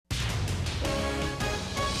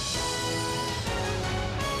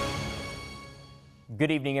Good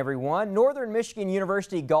evening, everyone. Northern Michigan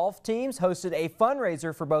University golf teams hosted a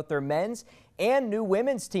fundraiser for both their men's and new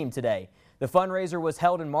women's team today. The fundraiser was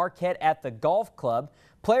held in Marquette at the golf club.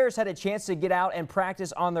 Players had a chance to get out and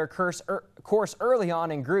practice on their course early on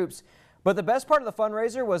in groups. But the best part of the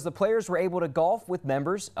fundraiser was the players were able to golf with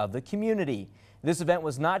members of the community. This event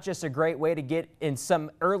was not just a great way to get in some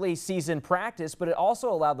early season practice, but it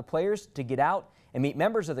also allowed the players to get out and meet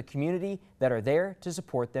members of the community that are there to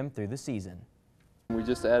support them through the season. We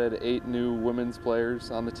just added 8 new women's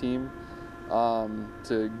players on the team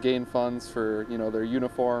to gain funds for their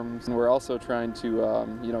uniforms, and we're also trying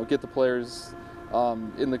to get the players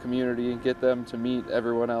in the community, get them to meet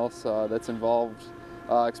everyone else that's involved,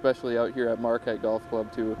 especially out here at Marquette Golf Club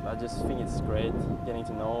too. I just think it's great getting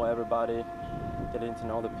to know everybody, getting to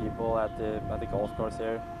know the people at the golf course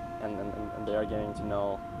here, and they are getting to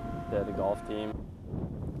know the golf team.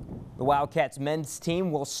 The Wildcats men's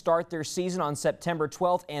team will start their season on September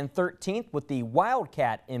 12th and 13th with the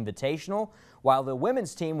Wildcat Invitational, while the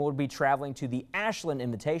women's team will be traveling to the Ashland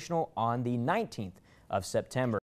Invitational on the 19th of September.